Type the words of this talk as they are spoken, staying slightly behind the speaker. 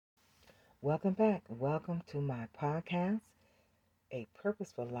Welcome back. Welcome to my podcast, A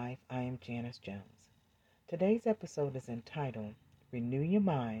Purposeful Life. I am Janice Jones. Today's episode is entitled Renew Your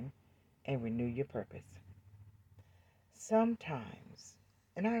Mind and Renew Your Purpose. Sometimes,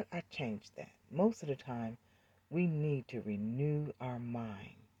 and I changed that, most of the time, we need to renew our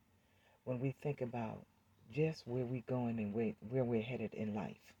mind when we think about just where we're going and where we're headed in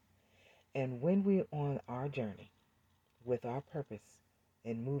life. And when we're on our journey with our purpose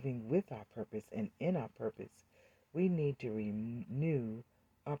and moving with our purpose and in our purpose, we need to renew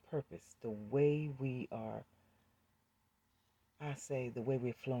our purpose, the way we are, the way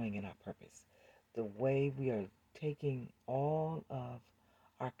we're flowing in our purpose, the way we are taking all of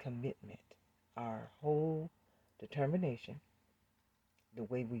our commitment, our whole determination, the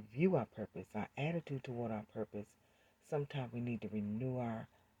way we view our purpose, our attitude toward our purpose. Sometimes we need to renew our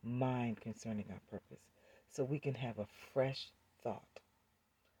mind concerning our purpose so we can have a fresh thought,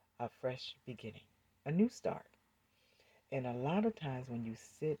 a fresh beginning, a new start. And a lot of times when you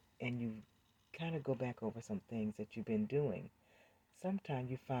sit and you kind of go back over some things that you've been doing,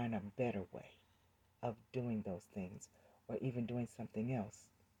 sometimes you find a better way of doing those things or even doing something else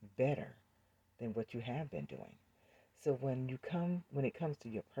better than what you have been doing. So when it comes to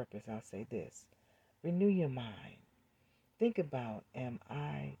your purpose, I'll say this: renew your mind. Think about, am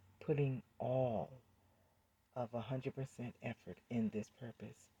I putting all of 100% effort in this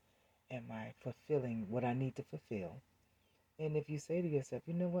purpose? Am I fulfilling what I need to fulfill? And if you say to yourself,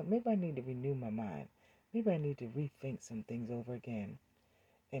 you know what, maybe I need to renew my mind. Maybe I need to rethink some things over again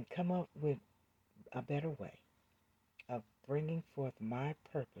and come up with a better way of bringing forth my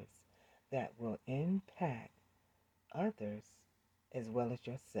purpose that will impact others as well as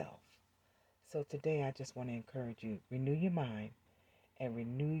yourself. So today I just want to encourage you, renew your mind and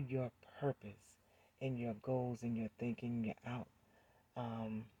renew your purpose in your goals and your thinking, your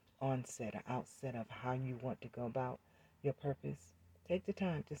onset or outset of how you want to go about your purpose. Take the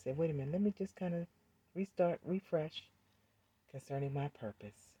time to say, wait a minute, let me just kind of restart, refresh concerning my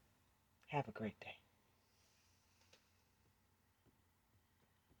purpose. Have a great day.